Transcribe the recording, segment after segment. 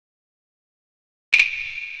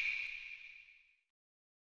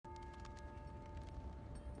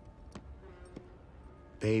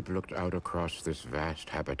Babe looked out across this vast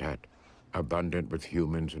habitat, abundant with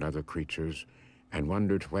humans and other creatures, and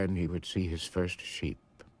wondered when he would see his first sheep.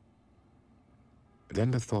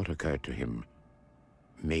 Then the thought occurred to him,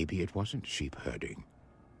 maybe it wasn't sheep herding.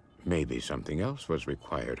 Maybe something else was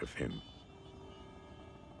required of him.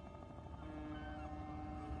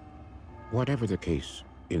 Whatever the case,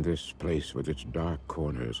 in this place with its dark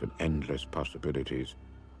corners and endless possibilities,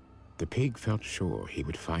 the pig felt sure he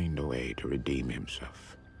would find a way to redeem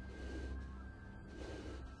himself.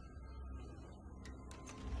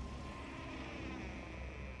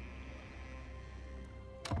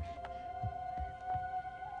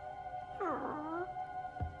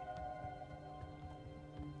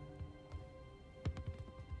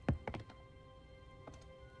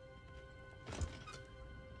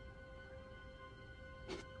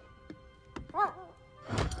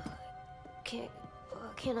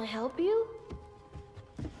 Can I help you?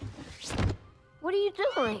 What are you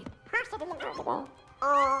doing?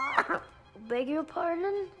 Beg your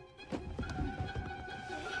pardon?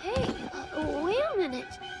 Hey, wait a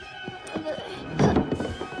minute.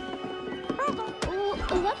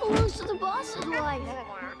 That belongs to the boss's wife.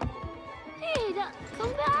 Hey,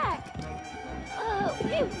 come back.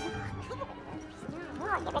 Wait.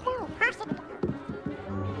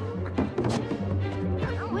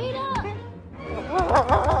 Wait up.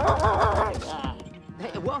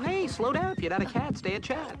 Hey, well, hey, slow down. If you're not a cat, stay a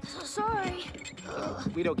chat. Sorry.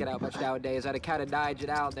 We don't get out much nowadays. I'd a cat and died, get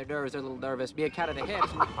out. Their nerves are a little nervous. Be a cat and a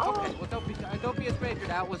hips. Okay, well, don't be a stranger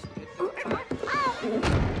now.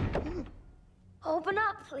 Open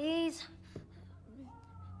up, please.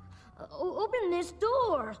 Open this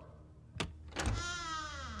door.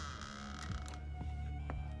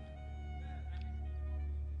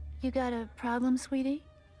 You got a problem, sweetie?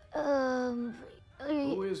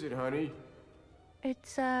 Who is it, honey?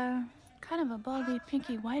 It's, kind of a baldy,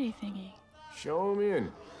 pinky, whitey thingy. Show him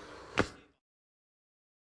in.